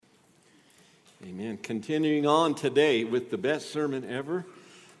Amen. Continuing on today with the best sermon ever,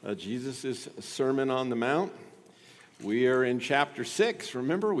 Jesus' Sermon on the Mount. We are in chapter 6.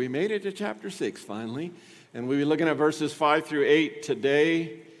 Remember, we made it to chapter 6 finally. And we'll be looking at verses 5 through 8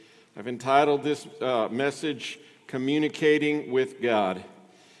 today. I've entitled this message, Communicating with God.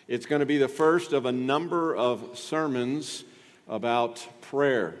 It's going to be the first of a number of sermons about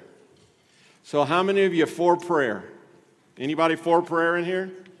prayer. So how many of you are for prayer? Anybody for prayer in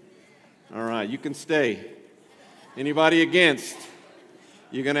here? All right, you can stay. Anybody against?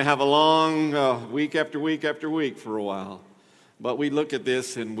 You're going to have a long week after week after week for a while. But we look at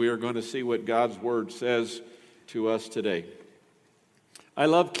this and we're going to see what God's Word says to us today. I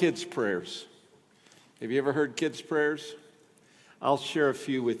love kids' prayers. Have you ever heard kids' prayers? I'll share a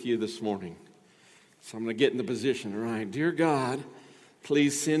few with you this morning. So I'm going to get in the position. All right, dear God,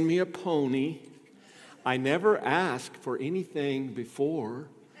 please send me a pony. I never asked for anything before.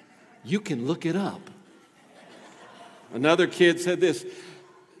 You can look it up. Another kid said this,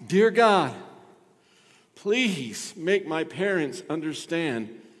 dear God, please make my parents understand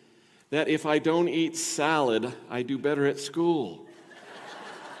that if I don't eat salad, I do better at school.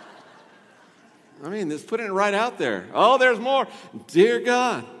 I mean, it's putting it right out there. Oh, there's more. Dear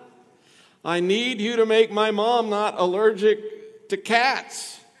God, I need you to make my mom not allergic to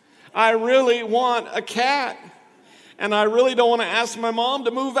cats. I really want a cat. And I really don't want to ask my mom to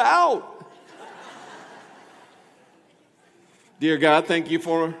move out. Dear God, thank you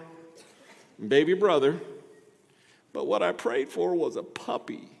for baby brother. But what I prayed for was a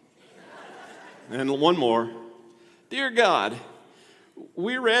puppy. And one more. Dear God,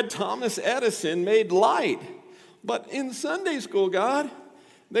 we read Thomas Edison made light. But in Sunday school, God,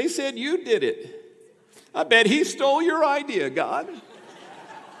 they said you did it. I bet he stole your idea, God.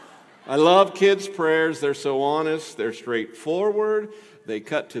 I love kids' prayers. They're so honest. They're straightforward. They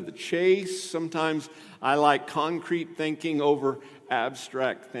cut to the chase. Sometimes I like concrete thinking over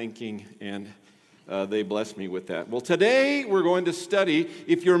abstract thinking, and they bless me with that. Well, today we're going to study,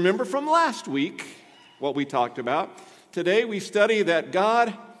 if you remember from last week, what we talked about. Today we study that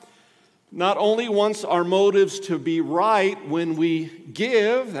God not only wants our motives to be right when we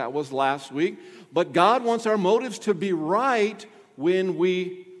give, that was last week, but God wants our motives to be right when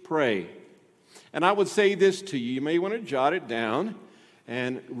we pray. And I would say this to you. You may want to jot it down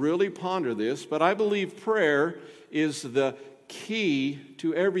and really ponder this, but I believe prayer is the key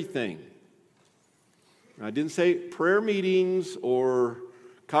to everything. I didn't say prayer meetings or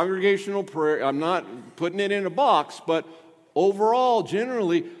congregational prayer. I'm not putting it in a box, but overall,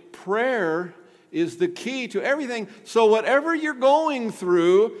 generally, prayer is the key to everything. So whatever you're going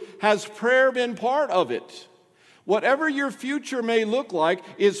through, has prayer been part of it? Whatever your future may look like,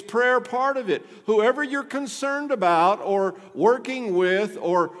 is prayer part of it? Whoever you're concerned about or working with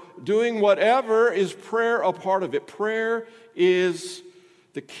or doing whatever, is prayer a part of it? Prayer is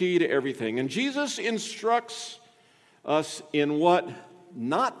the key to everything. And Jesus instructs us in what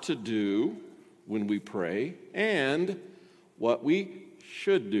not to do when we pray and what we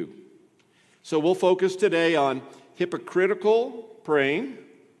should do. So we'll focus today on hypocritical praying,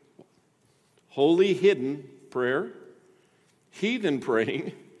 holy hidden prayer, heathen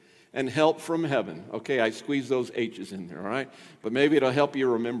praying, and help from heaven. Okay, I squeezed those H's in there, all right? But maybe it'll help you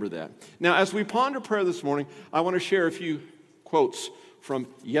remember that. Now, as we ponder prayer this morning, I want to share a few quotes from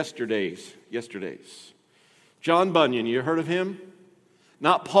yesterday's. John Bunyan, you heard of him?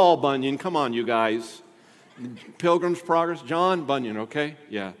 Not Paul Bunyan, come on, you guys. Pilgrim's Progress, John Bunyan, okay?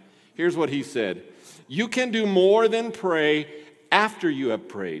 Yeah. Here's what he said. You can do more than pray after you have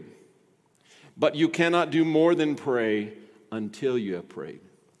prayed. But you cannot do more than pray until you have prayed.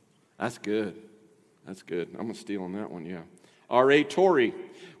 That's good. That's good. I'm going to steal on that one, yeah. R.A. Torrey,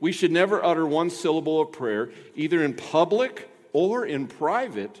 we should never utter one syllable of prayer, either in public or in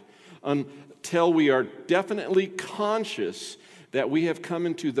private, until we are definitely conscious that we have come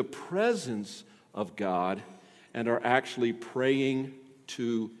into the presence of God and are actually praying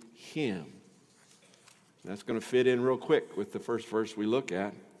to Him. That's going to fit in real quick with the first verse we look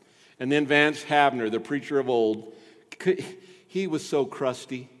at. And then Vance Havner, the preacher of old, he was so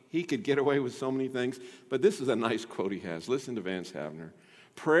crusty. He could get away with so many things. But this is a nice quote he has. Listen to Vance Havner.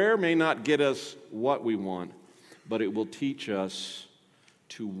 Prayer may not get us what we want, but it will teach us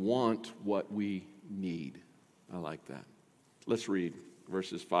to want what we need. I like that. Let's read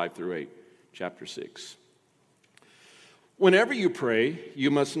verses 5 through 8, chapter 6. Whenever you pray,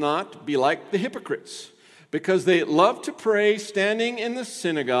 you must not be like the hypocrites, because they love to pray standing in the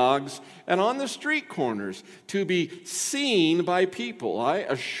synagogues and on the street corners to be seen by people. I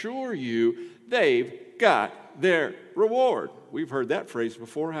assure you, they've got their reward. We've heard that phrase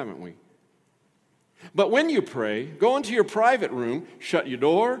before, haven't we? But when you pray, go into your private room, shut your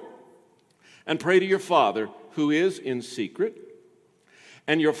door, and pray to your Father who is in secret.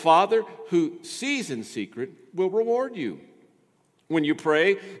 And your Father who sees in secret will reward you. When you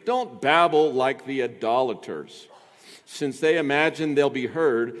pray, don't babble like the idolaters, since they imagine they'll be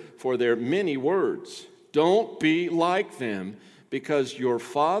heard for their many words. Don't be like them, because your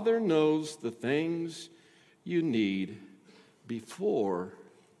Father knows the things you need before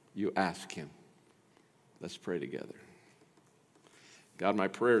you ask Him. Let's pray together. God, my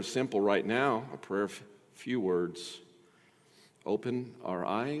prayer is simple right now, a prayer of few words. Open our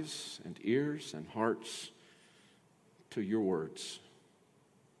eyes and ears and hearts to your words.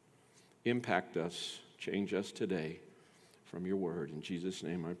 Impact us, change us today from your word. In Jesus'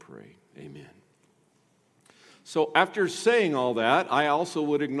 name I pray, amen. So after saying all that, I also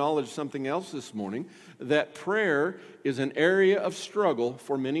would acknowledge something else this morning, that prayer is an area of struggle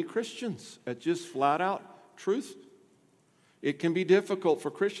for many Christians. It's just flat out truth. It can be difficult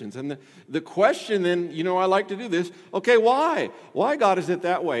for Christians. And the question then, I like to do this, okay, why? Why, God, is it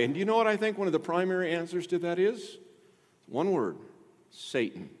that way? And do you know what I think one of the primary answers to that is? One word,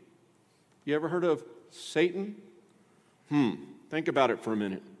 Satan. You ever heard of Satan? Think about it for a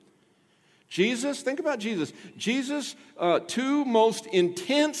minute. Think about Jesus. Jesus' two most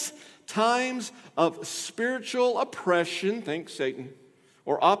intense times of spiritual oppression, think Satan,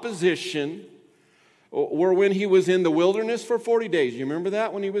 or opposition, were when he was in the wilderness for 40 days. You remember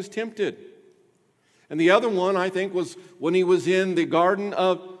that, when he was tempted? And the other one, I think, was when he was in the Garden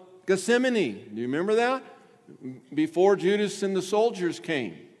of Gethsemane. Do you remember that? Before Judas and the soldiers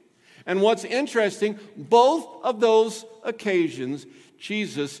came. And what's interesting, both of those occasions,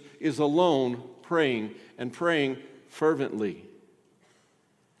 Jesus is alone praying and praying fervently.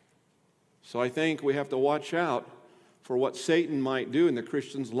 So I think we have to watch out for what Satan might do in the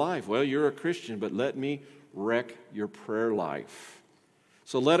Christian's life. Well, you're a Christian, but let me wreck your prayer life.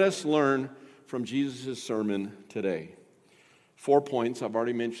 So let us learn from Jesus' sermon today. 4 points, I've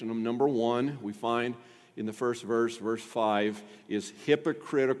already mentioned them. Number one, we find in the first verse, verse 5, is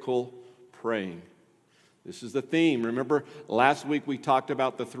hypocritical praying. This is the theme. Remember, last week we talked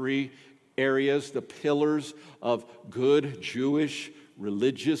about the three areas, the pillars of good Jewish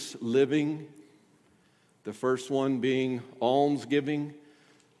religious living. The first one being almsgiving,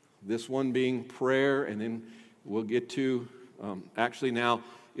 this one being prayer, and then we'll get to, actually now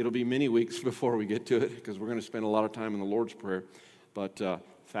it'll be many weeks before we get to it, because we're going to spend a lot of time in the Lord's Prayer, but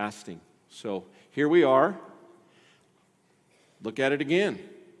fasting. So here we are. Look at it again.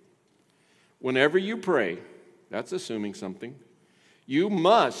 Whenever you pray, that's assuming something, you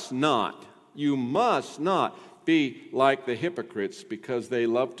must not be like the hypocrites, because they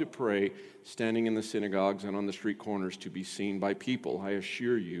love to pray standing in the synagogues and on the street corners to be seen by people. I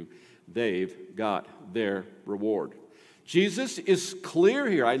assure you, they've got their reward. Jesus is clear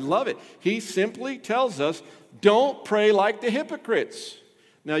here. I love it. He simply tells us, don't pray like the hypocrites.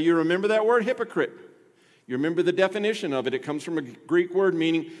 Now, you remember that word, hypocrite. You remember the definition of it. It comes from a Greek word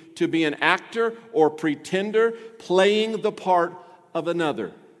meaning to be an actor or pretender playing the part of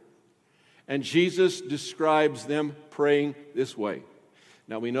another. And Jesus describes them praying this way.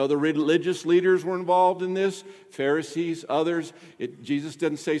 Now, we know the religious leaders were involved in this, Pharisees, others. Jesus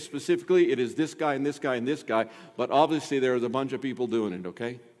doesn't say specifically it is this guy and this guy and this guy, but obviously there was a bunch of people doing it,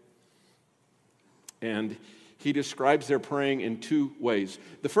 okay? And he describes their praying in two ways.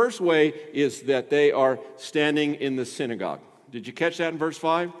 The first way is that they are standing in the synagogue. Did you catch that in verse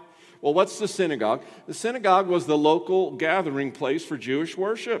 5? Well, what's the synagogue? The synagogue was the local gathering place for Jewish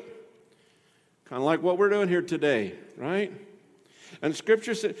worship. Kind of like what we're doing here today, right? And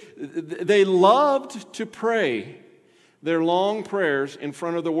Scripture said they loved to pray their long prayers in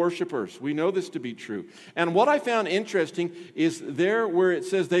front of the worshipers. We know this to be true. And what I found interesting is there where it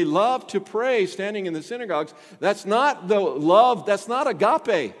says they love to pray standing in the synagogues, that's not the love, that's not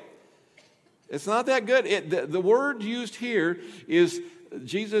agape. It's not that good. The word used here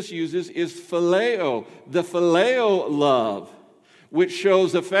Jesus uses phileo, the phileo love, which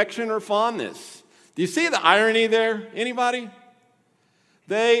shows affection or fondness. Do you see the irony there? Anybody?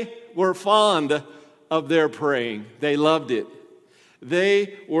 They were fond of their praying. They loved it.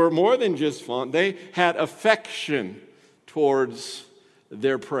 They were more than just fond. They had affection towards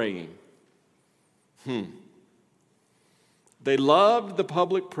their praying. They loved the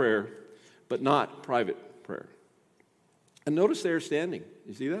public prayer, but not private prayer. And notice they're standing.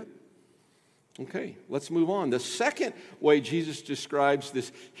 You see that? Okay, let's move on. The second way Jesus describes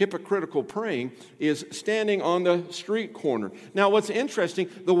this hypocritical praying is standing on the street corner. Now, what's interesting,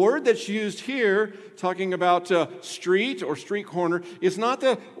 the word that's used here, talking about street or street corner, is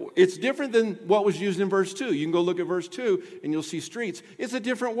it's different than what was used in verse 2. You can go look at verse 2 and you'll see streets. It's a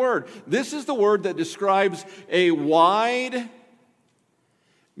different word. This is the word that describes a wide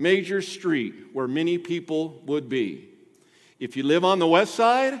major street where many people would be. If you live on the west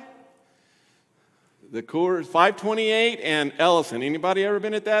side, the Coors, 528 and Ellison. Anybody ever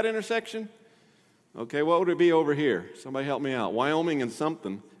been at that intersection? Okay, what would it be over here? Somebody help me out. Wyoming and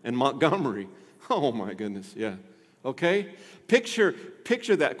something, and Montgomery. Oh my goodness, yeah. Okay? Picture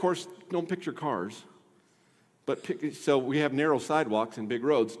that. Of course, don't picture cars. But so we have narrow sidewalks and big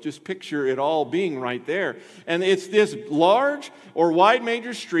roads. Just picture it all being right there. And it's this large or wide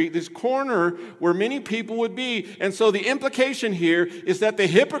major street, this corner where many people would be. And so the implication here is that the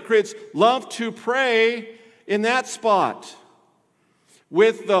hypocrites love to pray in that spot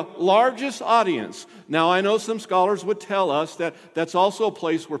with the largest audience. Now, I know some scholars would tell us that that's also a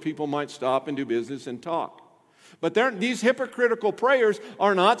place where people might stop and do business and talk. But these hypocritical prayers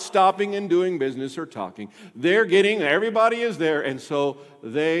are not stopping and doing business or talking. Everybody is there, and so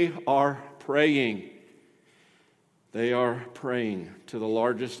they are praying. They are praying to the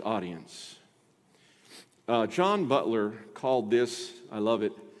largest audience. John Butler called this, I love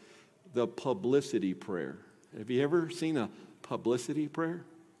it, the publicity prayer. Have you ever seen a publicity prayer?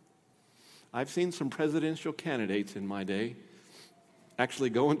 I've seen some presidential candidates in my day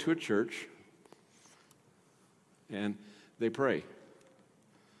actually go into a church and they pray.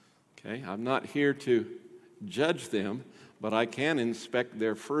 Okay, I'm not here to judge them, but I can inspect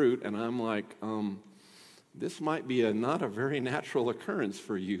their fruit, and I'm like, this might be not a very natural occurrence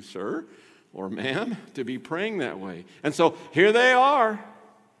for you, sir or ma'am, to be praying that way. And so here they are.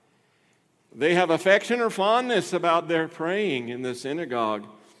 They have affection or fondness about their praying in the synagogue,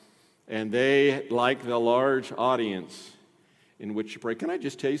 and they like the large audience in which you pray. Can I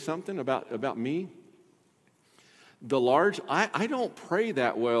just tell you something about me? I don't pray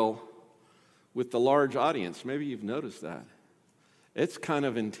that well with the large audience. Maybe you've noticed that. It's kind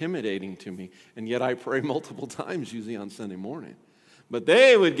of intimidating to me, and yet I pray multiple times, usually on Sunday morning. But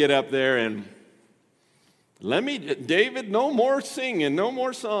they would get up there and, David, no more singing, no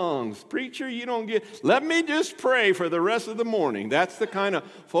more songs. Preacher, let me just pray for the rest of the morning. That's the kind of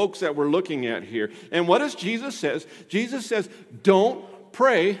folks that we're looking at here. And what does Jesus say? Jesus says, don't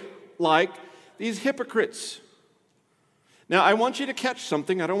pray like these hypocrites. Now, I want you to catch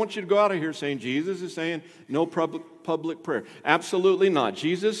something. I don't want you to go out of here saying Jesus is saying no public prayer. Absolutely not.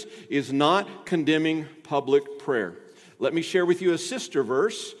 Jesus is not condemning public prayer. Let me share with you a sister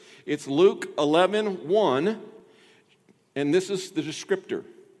verse. It's Luke 11:1, and this is the descriptor.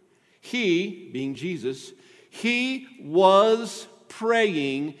 He, being Jesus, he was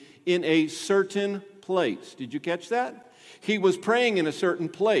praying in a certain place. Did you catch that? He was praying in a certain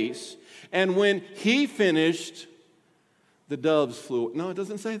place, and when he finished, the doves flew. No, it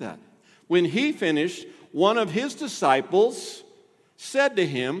doesn't say that. When he finished, one of his disciples said to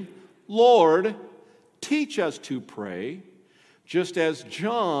him, Lord, teach us to pray, just as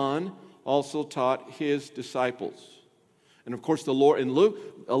John also taught his disciples. And of course, in Luke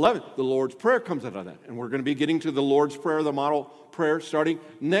 11, the Lord's Prayer comes out of that. And we're going to be getting to the Lord's Prayer, the model prayer, starting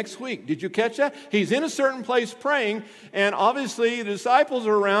next week. Did you catch that? He's in a certain place praying, and obviously the disciples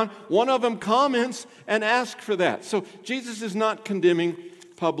are around. One of them comments and asks for that. So Jesus is not condemning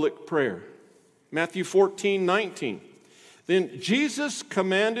public prayer. Matthew 14:19. Then Jesus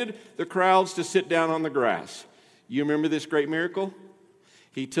commanded the crowds to sit down on the grass. You remember this great miracle?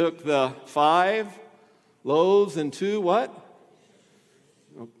 He took the 5 loaves and 2 what?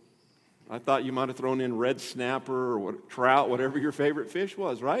 I thought you might have thrown in red snapper or trout, whatever your favorite fish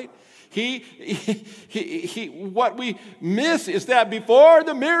was, right? What we miss is that before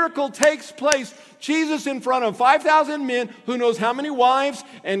the miracle takes place, Jesus in front of 5,000 men, who knows how many wives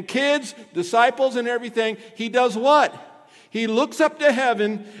and kids, disciples and everything, he does what? He looks up to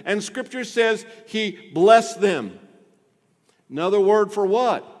heaven, and Scripture says he blessed them. Another word for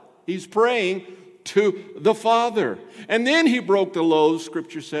what? He's praying to the Father. And then he broke the loaves,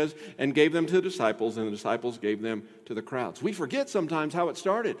 Scripture says, and gave them to the disciples, and the disciples gave them to the crowds. We forget sometimes how it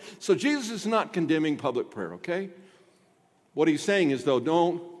started. So Jesus is not condemning public prayer, okay? What he's saying is, though,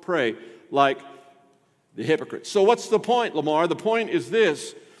 don't pray like the hypocrites. So what's the point, Lamar? The point is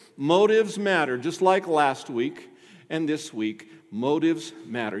this: motives matter, just like last week and this week. Motives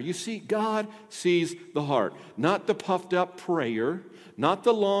matter. You see, God sees the heart, not the puffed up prayer, not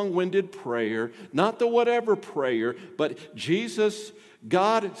the long-winded prayer, not the whatever prayer, but Jesus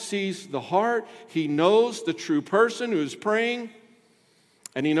God sees the heart. He knows the true person who is praying.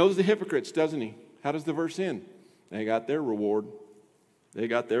 And he knows the hypocrites, doesn't he? How does the verse end? They got their reward. They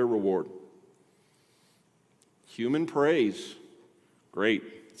got their reward. Human praise, great.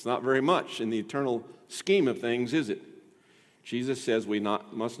 It's not very much in the eternal scheme of things, is it? Jesus says we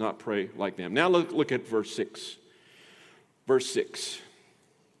must not pray like them. Now look at verse 6. Verse 6.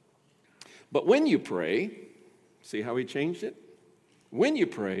 But when you pray, see how he changed it? When you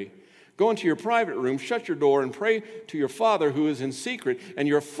pray, go into your private room, shut your door, and pray to your Father who is in secret, and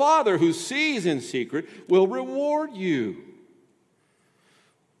your Father who sees in secret will reward you.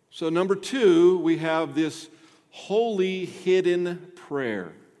 So number 2, we have this holy hidden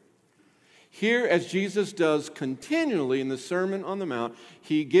prayer. Here, as Jesus does continually in the Sermon on the Mount,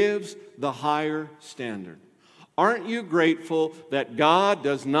 he gives the higher standard. Aren't you grateful that God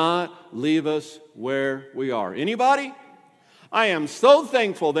does not leave us where we are? Anybody? I am so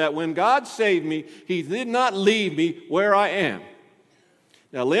thankful that when God saved me, he did not leave me where I am.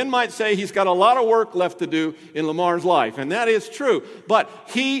 Now, Lynn might say he's got a lot of work left to do in Lamar's life, and that is true. But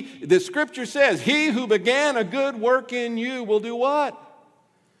the Scripture says, he who began a good work in you will do what?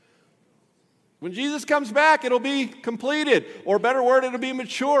 When Jesus comes back, it'll be completed. Or better word, it'll be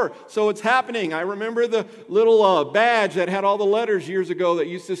mature. So it's happening. I remember the little badge that had all the letters years ago that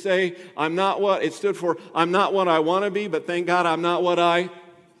used to say, it stood for, I'm not what I want to be, but thank God I'm not what I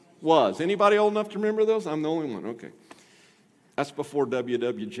was. Anybody old enough to remember those? I'm the only one. Okay. That's before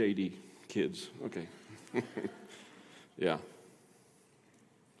WWJD, kids. Okay. Yeah.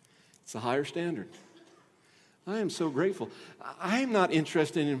 It's a higher standard. I am so grateful. I am not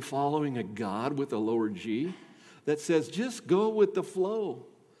interested in following a God with a lower G that says, just go with the flow.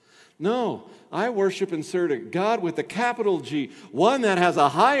 No, I worship and serve a God with a capital G, one that has a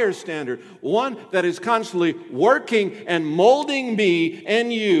higher standard, one that is constantly working and molding me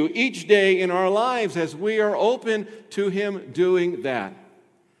and you each day in our lives as we are open to him doing that.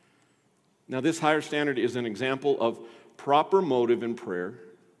 Now, this higher standard is an example of proper motive in prayer.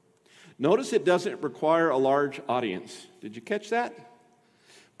 Notice it doesn't require a large audience. Did you catch that?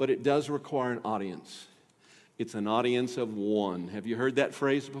 But it does require an audience. It's an audience of one. Have you heard that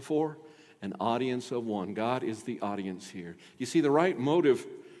phrase before? An audience of one. God is the audience here. You see, the right motive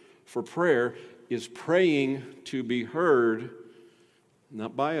for prayer is praying to be heard,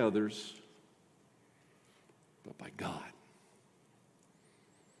 not by others, but by God.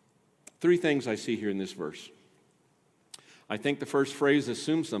 3 things I see here in this verse. I think the first phrase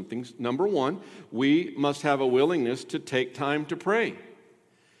assumes something. Number 1, we must have a willingness to take time to pray.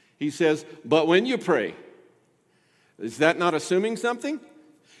 He says, but when you pray. Is that not assuming something?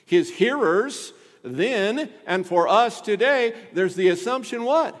 His hearers then, and for us today, there's the assumption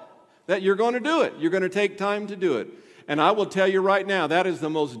what? That you're going to do it. You're going to take time to do it. And I will tell you right now, that is the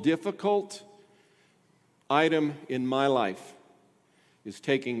most difficult item in my life, is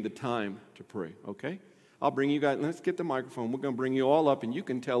taking the time to pray, okay? I'll bring you guys, let's get the microphone. We're going to bring you all up, and you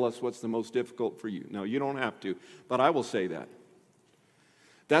can tell us what's the most difficult for you. No, you don't have to, but I will say that.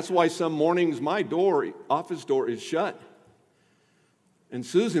 That's why some mornings my office door is shut. And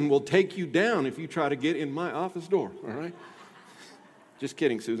Susan will take you down if you try to get in my office door, all right? Just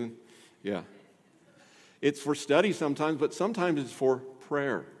kidding, Susan. Yeah. It's for study sometimes, but sometimes it's for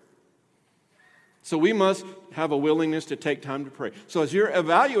prayer. So we must have a willingness to take time to pray. So as you're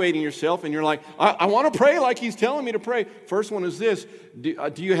evaluating yourself and you're like, I want to pray like he's telling me to pray. First one is this.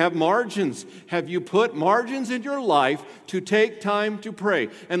 Do you have margins? Have you put margins in your life to take time to pray?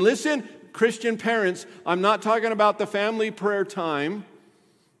 And listen, Christian parents, I'm not talking about the family prayer time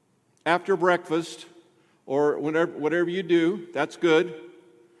after breakfast or whatever you do. That's good.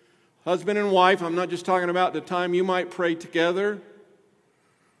 Husband and wife, I'm not just talking about the time you might pray together.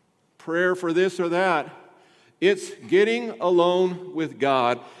 Prayer for this or that. It's getting alone with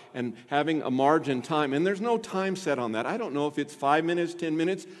God and having a margin time. And there's no time set on that. I don't know if it's 5 minutes, 10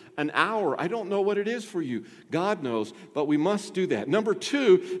 minutes, an hour. I don't know what it is for you. God knows. But we must do that. Number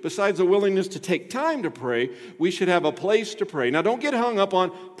 2, besides a willingness to take time to pray, we should have a place to pray. Now, don't get hung up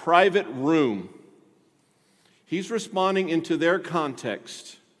on private room. He's responding into their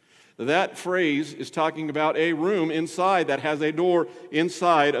context. That phrase is talking about a room inside that has a door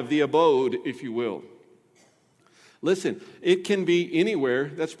inside of the abode, if you will. Listen, it can be anywhere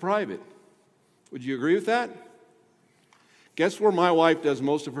that's private. Would you agree with that? Guess where my wife does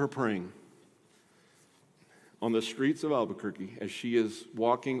most of her praying? On the streets of Albuquerque, as she is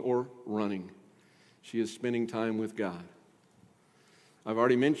walking or running. She is spending time with God. I've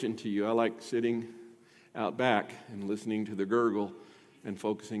already mentioned to you, I like sitting out back and listening to the gurgle and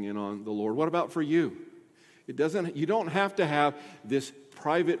focusing in on the Lord. What about for you? You don't have to have this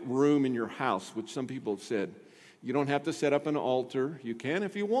private room in your house, which some people have said. You don't have to set up an altar. You can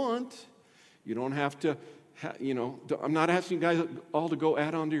if you want. You don't have to, I'm not asking you guys all to go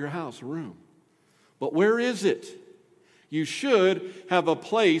add on to your house a room. But where is it? You should have a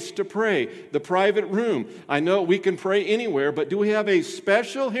place to pray, the private room. I know we can pray anywhere, but do we have a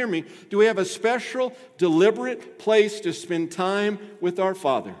special, hear me, do we have a special, deliberate place to spend time with our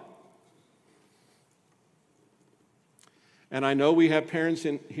Father? And I know we have parents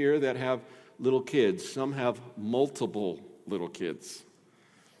in here that have little kids. Some have multiple little kids.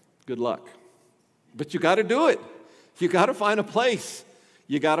 Good luck. But you got to do it. You got to find a place.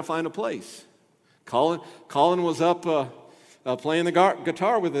 You got to find a place. Colin was up playing the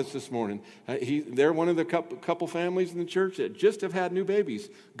guitar with us this morning. They're one of the couple families in the church that just have had new babies.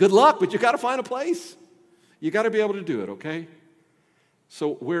 Good luck, but you got to find a place. You got to be able to do it, okay?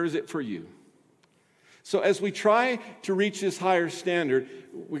 So where is it for you? So as we try to reach this higher standard,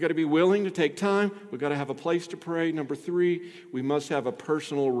 we got to be willing to take time. We got to have a place to pray. Number 3, we must have a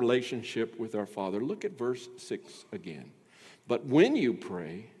personal relationship with our Father. Look at verse 6 again. But when you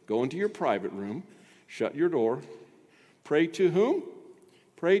pray, go into your private room, shut your door. Pray to whom?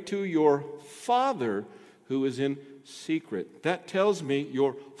 Pray to your Father who is in secret. That tells me,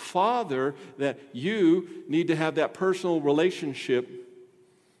 your Father, that you need to have that personal relationship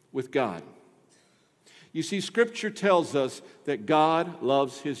with God. You see, Scripture tells us that God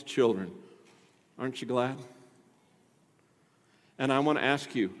loves His children. Aren't you glad? And I want to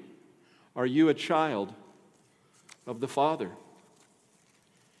ask you, are you a child of the Father?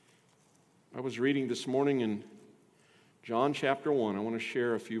 I was reading this morning in John chapter 1. I want to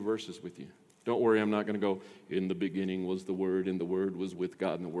share a few verses with you. Don't worry, I'm not going to go, in the beginning was the Word, and the Word was with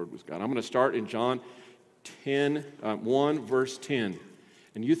God, and the Word was God. I'm going to start in John 1, verse 10.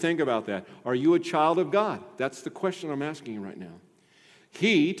 And you think about that. Are you a child of God? That's the question I'm asking you right now.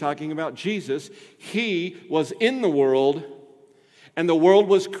 He, talking about Jesus, He was in the world, and the world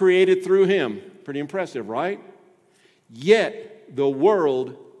was created through Him. Pretty impressive, right? Yet the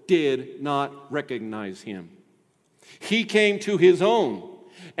world did not recognize Him. He came to His own,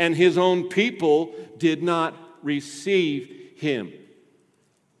 and His own people did not receive Him.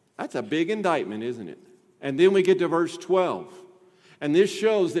 That's a big indictment, isn't it? And then we get to verse 12. And this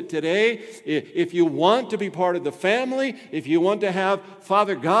shows that today, if you want to be part of the family, if you want to have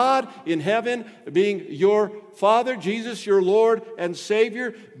Father God in heaven being your Father, Jesus, your Lord and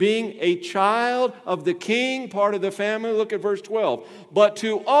Savior, being a child of the King, part of the family, look at verse 12. But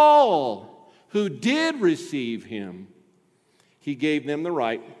to all who did receive Him, He gave them the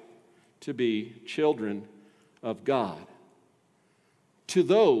right to be children of God. To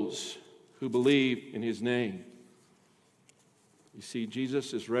those who believe in His name. You see,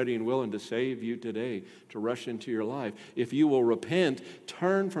 Jesus is ready and willing to save you today, to rush into your life. If you will repent,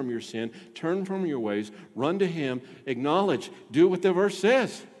 turn from your sin, turn from your ways, run to Him, acknowledge, do what the verse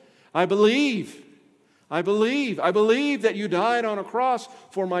says. I believe. I believe. I believe that you died on a cross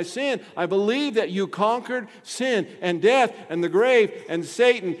for my sin. I believe that you conquered sin and death and the grave and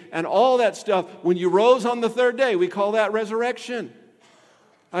Satan and all that stuff when you rose on the third day. We call that resurrection.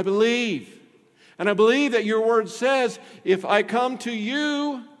 I believe. And I believe that your word says, if I come to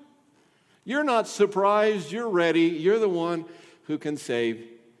you, you're not surprised, you're ready, you're the one who can save,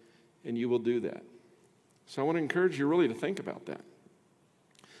 and you will do that. So I want to encourage you really to think about that.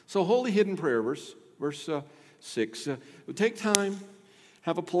 So holy hidden prayer, verse 6. Take time,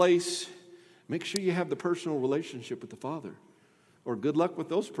 have a place, make sure you have the personal relationship with the Father. Or good luck with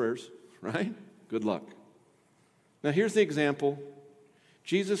those prayers, right? Good luck. Now here's the example.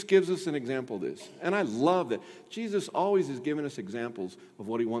 Jesus gives us an example of this. And I love that. Jesus always is giving us examples of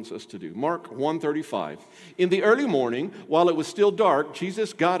what He wants us to do. Mark 1:35. In the early morning, while it was still dark,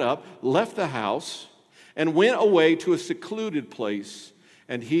 Jesus got up, left the house, and went away to a secluded place,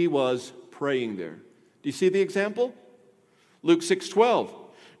 and He was praying there. Do you see the example? Luke 6:12.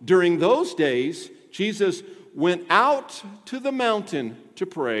 During those days, Jesus went out to the mountain to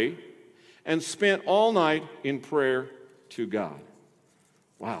pray and spent all night in prayer to God.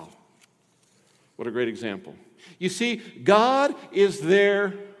 Wow. What a great example. You see, God is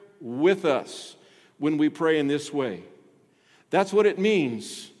there with us when we pray in this way. That's what it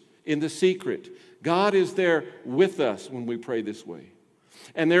means in the secret. God is there with us when we pray this way.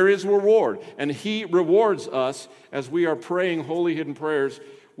 And there is reward. And He rewards us as we are praying holy hidden prayers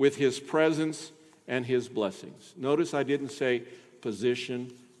with His presence and His blessings. Notice I didn't say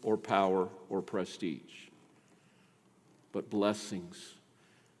position or power or prestige, but blessings.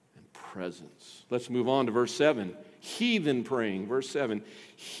 Presence. Let's move on to verse 7. Heathen praying. Verse 7.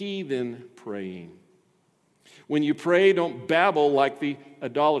 Heathen praying. When you pray, don't babble like the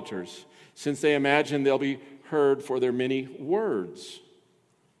idolaters, since they imagine they'll be heard for their many words.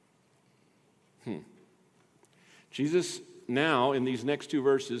 Jesus now, in these next two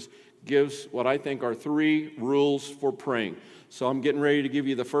verses, gives what I think are three rules for praying. So I'm getting ready to give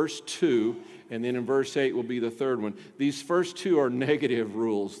you the first two, and then in verse 8 will be the third one. These first two are negative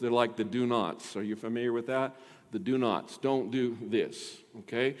rules. They're like the do nots. Are you familiar with that? The do nots. Don't do this,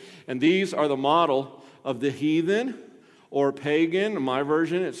 okay? And these are the model of the heathen or pagan. In my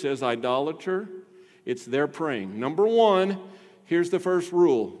version, it says idolater. It's their praying. Number one, here's the first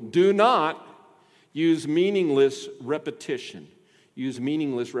rule. Do not use meaningless repetition. Use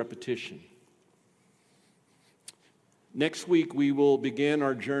meaningless repetition. Next week, we will begin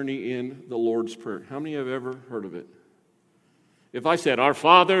our journey in the Lord's Prayer. How many have ever heard of it? If I said, Our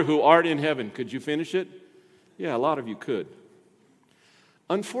Father who art in heaven, could you finish it? Yeah, a lot of you could.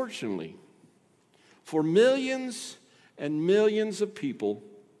 Unfortunately, for millions and millions of people,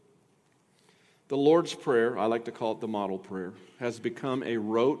 the Lord's Prayer, I like to call it the model prayer, has become a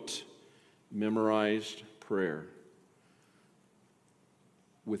rote, memorized prayer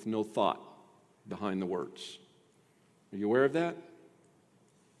with no thought behind the words. Are you aware of that?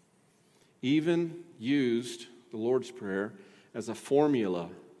 Even used the Lord's Prayer as a formula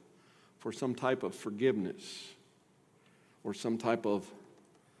for some type of forgiveness or some type of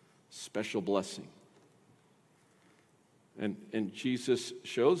special blessing. And Jesus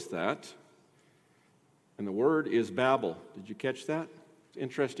shows that. And the word is babble. Did you catch that? It's an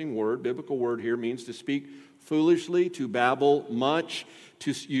interesting word. Biblical word here means to speak foolishly, to babble much,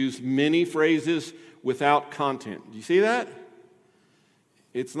 to use many phrases without content. Do you see that?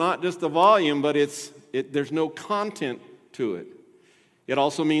 It's not just the volume, but there's no content to it. It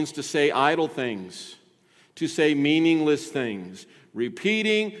also means to say idle things, to say meaningless things,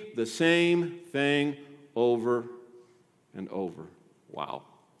 repeating the same thing over and over. Wow.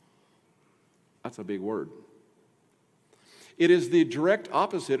 That's a big word. It is the direct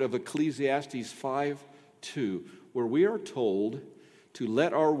opposite of Ecclesiastes 5:2, where we are told to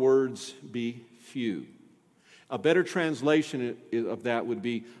let our words be few. A better translation of that would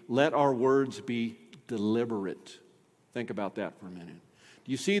be, let our words be deliberate. Think about that for a minute.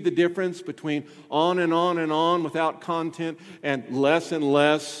 Do you see the difference between on and on and on without content and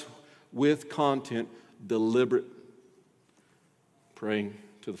less with content, deliberate praying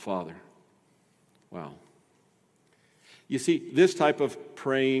to the Father? Wow. You see, this type of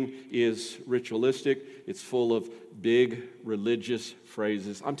praying is ritualistic. It's full of big religious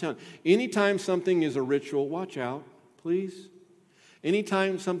phrases. I'm telling you, anytime something is a ritual, watch out, please.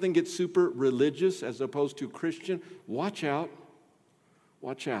 Anytime something gets super religious as opposed to Christian, watch out.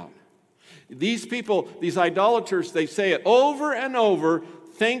 Watch out. These people, these idolaters, they say it over and over,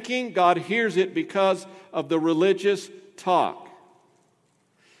 thinking God hears it because of the religious talk.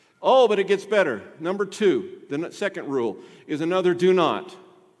 Oh, but it gets better. Number 2, the second rule, is another do not.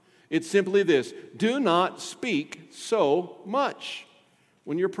 It's simply this: do not speak so much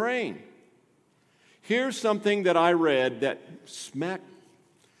when you're praying. Here's something that I read that smacked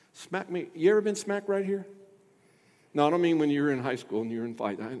me. You ever been smacked right here? No, I don't mean when you were in high school and you were in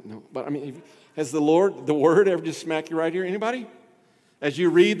fight. No, but I mean, has the Word ever just smacked you right here? Anybody? As you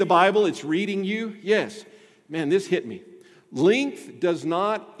read the Bible, it's reading you? Yes. Man, this hit me. Length does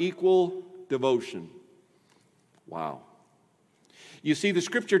not equal devotion. Wow. You see, the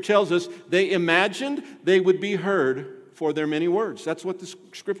Scripture tells us they imagined they would be heard for their many words. That's what the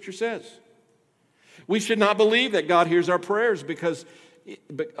Scripture says. We should not believe that God hears our prayers because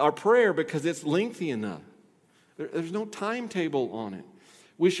it's lengthy enough. There's no timetable on it.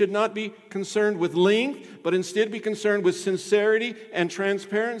 We should not be concerned with length, but instead be concerned with sincerity and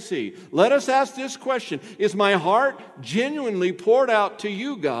transparency. Let us ask this question: is my heart genuinely poured out to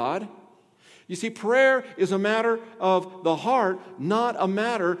you, God? You see, prayer is a matter of the heart, not a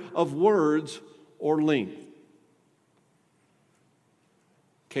matter of words or length.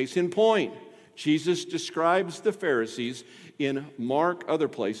 Case in point, Jesus describes the Pharisees in Mark, other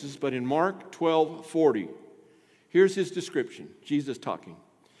places, but in Mark 12:40. Here's his description, Jesus talking.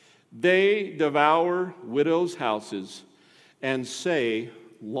 They devour widows' houses and say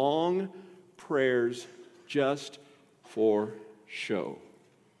long prayers just for show.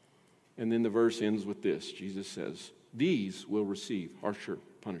 And then the verse ends with this. Jesus says, these will receive harsher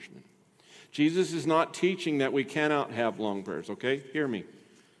punishment. Jesus is not teaching that we cannot have long prayers, okay? Hear me.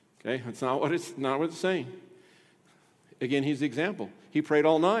 Okay? That's not what it's saying. Again, he's the example. He prayed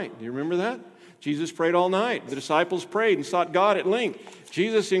all night. Do you remember that? Jesus prayed all night. The disciples prayed and sought God at length.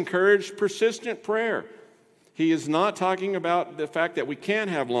 Jesus encouraged persistent prayer. He is not talking about the fact that we can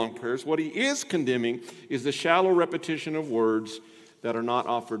have long prayers. What he is condemning is the shallow repetition of words that are not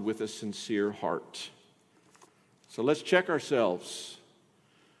offered with a sincere heart. So let's check ourselves.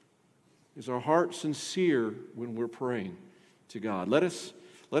 Is our heart sincere when we're praying to God? Let us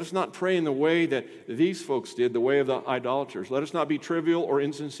not pray in the way that these folks did, the way of the idolaters. Let us not be trivial or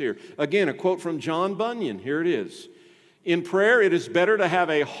insincere. Again, a quote from John Bunyan. Here it is. In prayer, it is better to have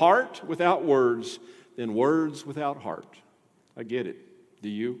a heart without words than words without heart. I get it. Do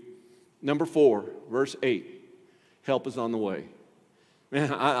you? Number 4, verse 8. Help is on the way.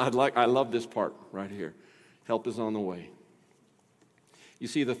 Man, I love this part right here. Help is on the way. You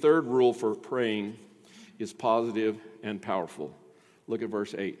see, the third rule for praying is positive and powerful. Look at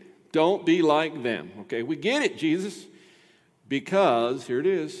verse 8. Don't be like them. Okay, we get it, Jesus. Because, here it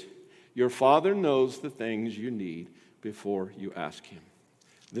is, your Father knows the things you need before you ask Him.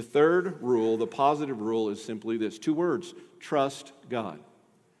 The third rule, the positive rule, is simply this. 2 words. Trust God.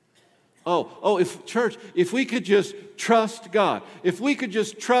 If we could just trust God. If we could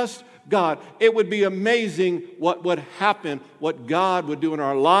just trust God, it would be amazing what would happen, what God would do in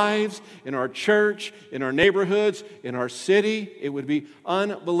our lives, in our church, in our neighborhoods, in our city. It would be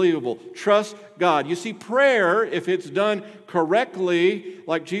unbelievable. Trust God. You see, prayer, if it's done correctly,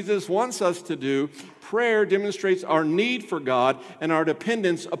 like Jesus wants us to do, prayer demonstrates our need for God and our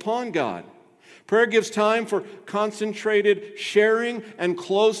dependence upon God. Prayer gives time for concentrated sharing and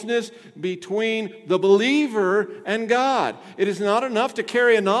closeness between the believer and God. It is not enough to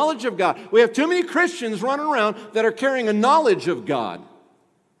carry a knowledge of God. We have too many Christians running around that are carrying a knowledge of God.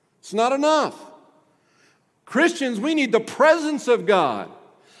 It's not enough. Christians, we need the presence of God.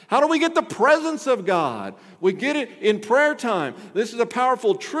 How do we get the presence of God? We get it in prayer time. This is a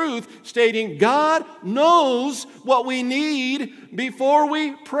powerful truth stating God knows what we need before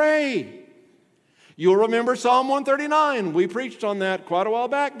we pray. You'll remember Psalm 139. We preached on that quite a while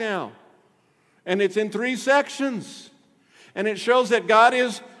back now. And it's in 3 sections. And it shows that God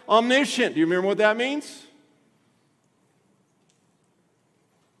is omniscient. Do you remember what that means?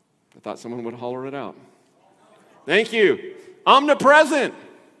 I thought someone would holler it out. Thank you. Omnipresent.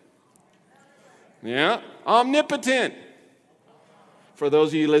 Yeah. Omnipotent. For those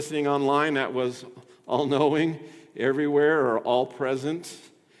of you listening online, that was all-knowing, everywhere, or all-present,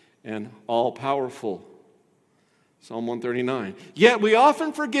 and all-powerful. Psalm 139. Yet we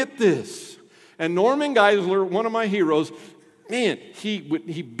often forget this. And Norman Geisler, one of my heroes, man, he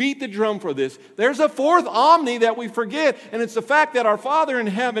beat the drum for this. There's a 4th omni that we forget, and it's the fact that our Father in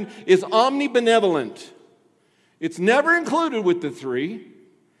heaven is omnibenevolent. It's never included with the 3,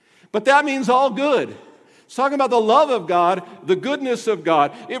 but that means all good. It's talking about the love of God, the goodness of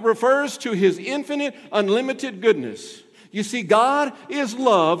God. It refers to His infinite, unlimited goodness. You see, God is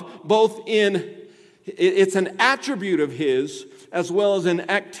love, it's an attribute of His as well as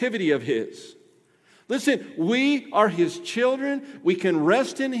an activity of His. Listen, we are His children. We can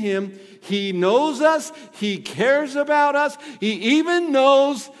rest in Him. He knows us. He cares about us. He even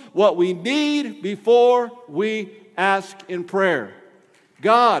knows what we need before we ask in prayer.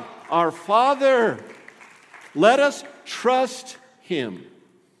 God, our Father, let us trust Him.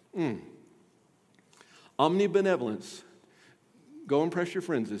 Omnibenevolence. Go impress your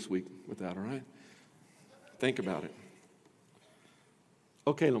friends this week with that, all right? Think about it.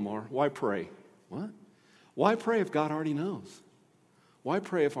 Okay, Lamar, why pray? What? Why pray if God already knows? Why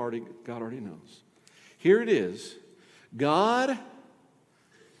pray if God already knows? Here it is. God,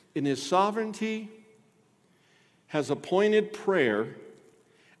 in His sovereignty, has appointed prayer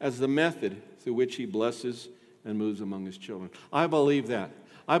as the method through which He blesses and moves among His children. I believe that.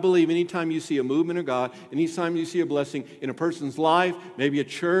 I believe anytime you see a movement of God, anytime you see a blessing in a person's life, maybe a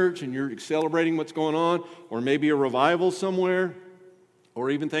church and you're celebrating what's going on, or maybe a revival somewhere, or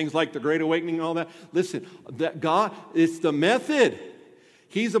even things like the Great Awakening and all that. Listen, that God, it's the method.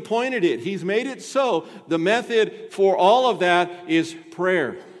 He's appointed it. He's made it so. The method for all of that is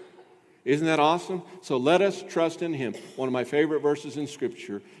prayer. Isn't that awesome? So let us trust in Him. One of my favorite verses in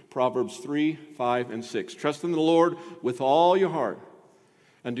Scripture, Proverbs 3, 5, and 6. Trust in the Lord with all your heart.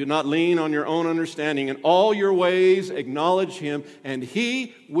 And do not lean on your own understanding. In all your ways acknowledge Him, and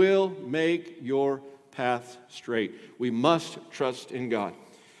He will make your path straight. We must trust in God.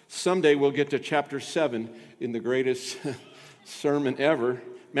 Someday we'll get to chapter 7 in the greatest sermon ever.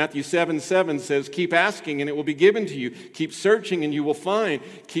 Matthew 7:7 says, keep asking and it will be given to you. Keep searching and you will find.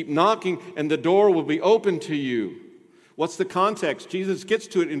 Keep knocking and the door will be open to you. What's the context? Jesus gets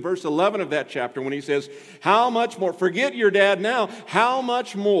to it in verse 11 of that chapter when He says, how much more, forget your dad now, how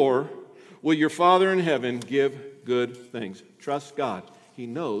much more will your Father in heaven give good things? Trust God. He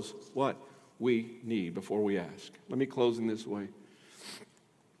knows what we need before we ask. Let me close in this way.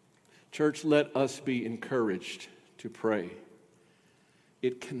 Church, let us be encouraged to pray.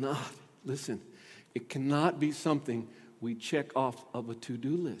 It cannot, listen, it cannot be something we check off of a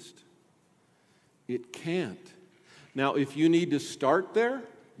to-do list. It can't. Now, if you need to start there,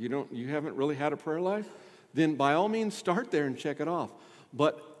 you haven't really had a prayer life, then by all means start there and check it off.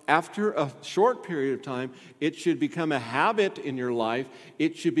 But after a short period of time, it should become a habit in your life.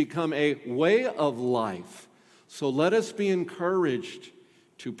 It should become a way of life. So let us be encouraged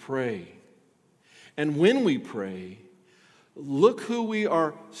to pray. And when we pray, look who we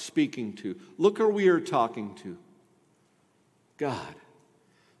are speaking to. Look who we are talking to. God,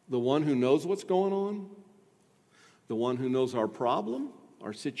 the one who knows what's going on, the one who knows our problem,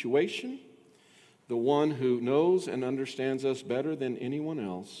 our situation, the one who knows and understands us better than anyone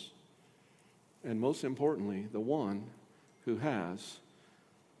else, and most importantly, the one who has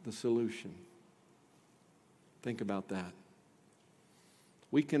the solution. Think about that.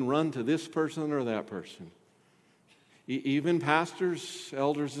 We can run to this person or that person. Even pastors,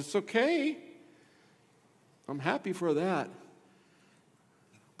 elders, it's okay. I'm happy for that.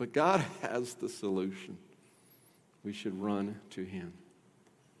 But God has the solution. We should run to Him.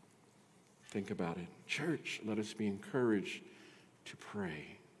 Think about it. Church, let us be encouraged to pray.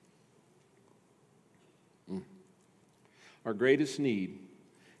 Our greatest need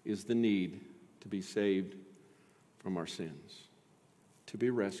is the need to be saved from our sins, to be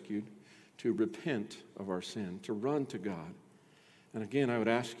rescued, to repent of our sin, to run to God. And again, I would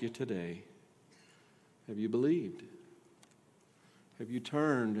ask you today, have you believed? Have you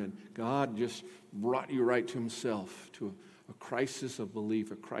turned and God just brought you right to Himself, to a crisis of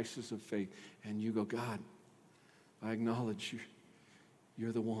belief, a crisis of faith, and you go, God, I acknowledge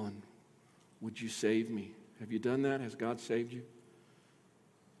you're the one. Would you save me? Have you done that? Has God saved you?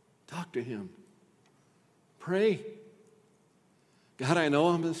 Talk to Him. Pray. God, I know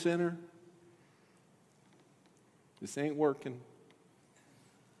I'm a sinner. This ain't working.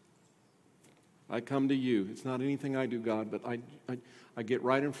 I come to you. It's not anything I do, God, but I get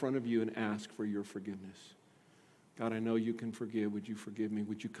right in front of you and ask for your forgiveness. God, I know you can forgive. Would you forgive me?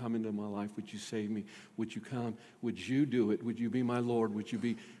 Would you come into my life? Would you save me? Would you come? Would you do it? Would you be my Lord? Would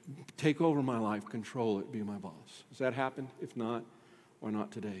you take over my life, control it, be my boss? Has that happened? If not, why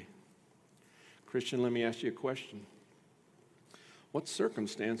not today? Christian, let me ask you a question. What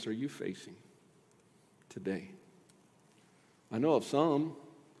circumstance are you facing today? I know of some.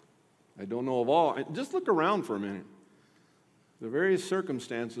 I don't know of all. Just look around for a minute. The various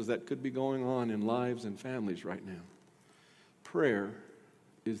circumstances that could be going on in lives and families right now. Prayer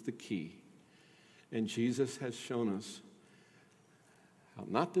is the key. And Jesus has shown us how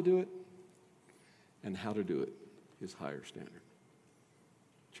not to do it and how to do it, His higher standard.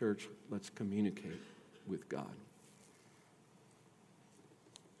 Church, let's communicate with God.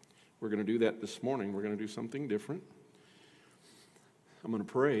 We're going to do that this morning. We're going to do something different. I'm going to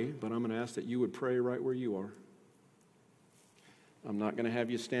pray, but I'm going to ask that you would pray right where you are. I'm not going to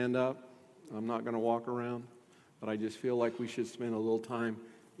have you stand up. I'm not going to walk around. But I just feel like we should spend a little time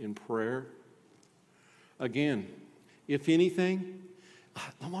in prayer. Again, if anything,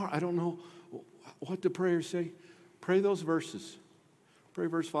 Lamar, I don't know what the prayers say. Pray those verses. Pray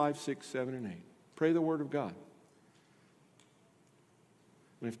verse 5, 6, 7, and 8. Pray the Word of God.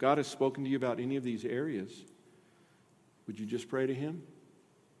 And if God has spoken to you about any of these areas, would you just pray to Him?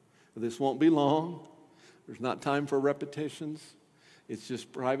 This won't be long. There's not time for repetitions. It's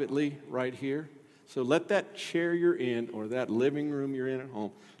just privately right here. So let that chair you're in or that living room you're in at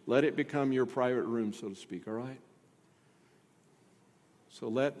home, let it become your private room, so to speak, all right? So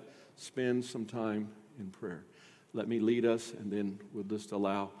let's spend some time in prayer. Let me lead us, and then we'll just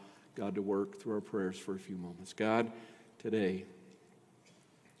allow God to work through our prayers for a few moments. God, today,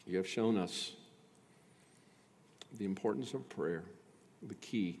 you have shown us the importance of prayer, the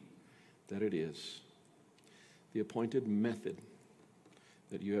key that it is, the appointed method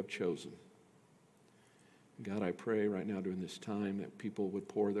that you have chosen. God, I pray right now during this time that people would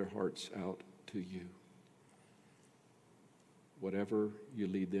pour their hearts out to you. Whatever you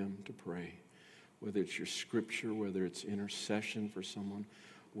lead them to pray, whether it's your scripture, whether it's intercession for someone,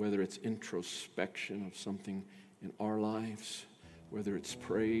 whether it's introspection of something in our lives, whether it's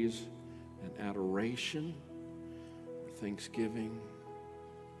praise and adoration, or thanksgiving,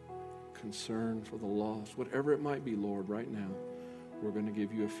 concern for the lost, whatever it might be, Lord, right now, we're going to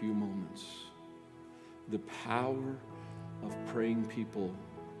give you a few moments. The power of praying people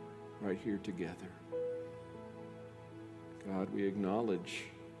right here together. God, we acknowledge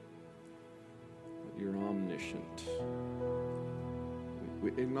that you're omniscient. We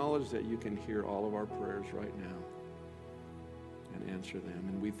acknowledge that you can hear all of our prayers right now and answer them.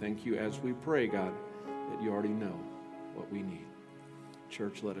 And we thank you as we pray, God, that you already know what we need.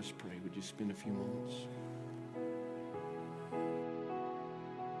 Church, let us pray. Would you spend a few moments?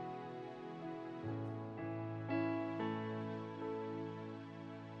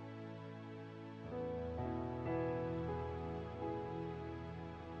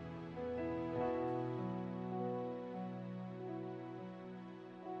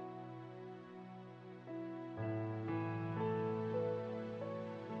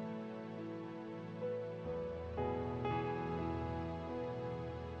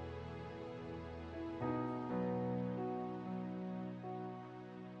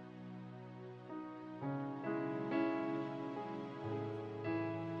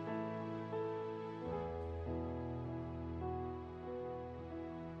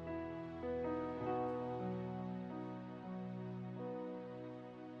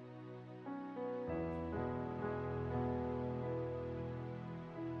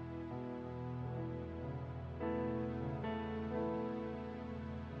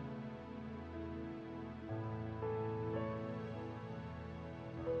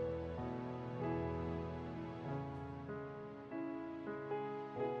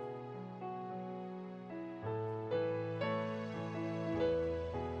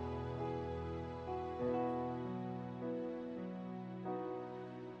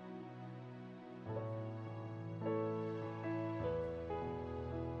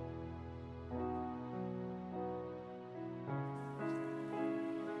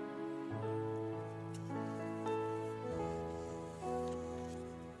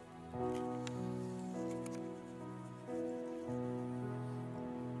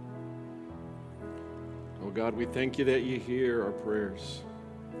 Oh God, we thank you that you hear our prayers,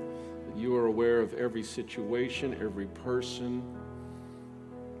 that you are aware of every situation, every person,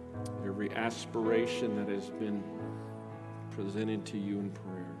 every aspiration that has been presented to you in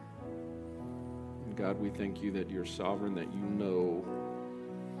prayer. And God, we thank you that you're sovereign, that you know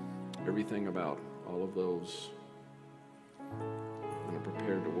everything about all of those and are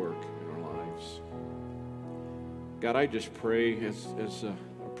prepared to work in our lives. God, I just pray as a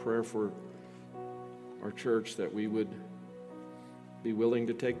prayer for our church that we would be willing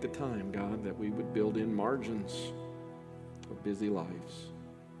to take the time, God, that we would build in margins of busy lives.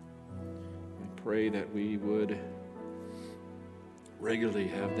 I pray that we would regularly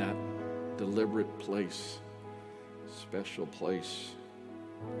have that deliberate place, special place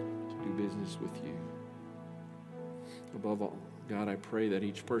to do business with you. Above all, God, I pray that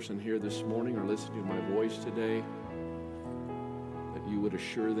each person here this morning or listening to my voice today, that you would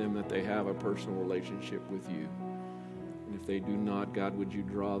assure them that they have a personal relationship with you. And if they do not, God, would you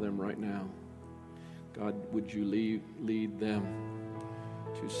draw them right now? God, would you lead them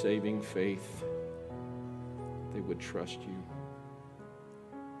to saving faith? They would trust you.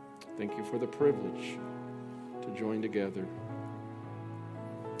 Thank you for the privilege to join together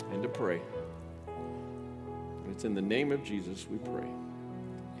and to pray. And it's in the name of Jesus we pray.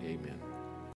 Amen.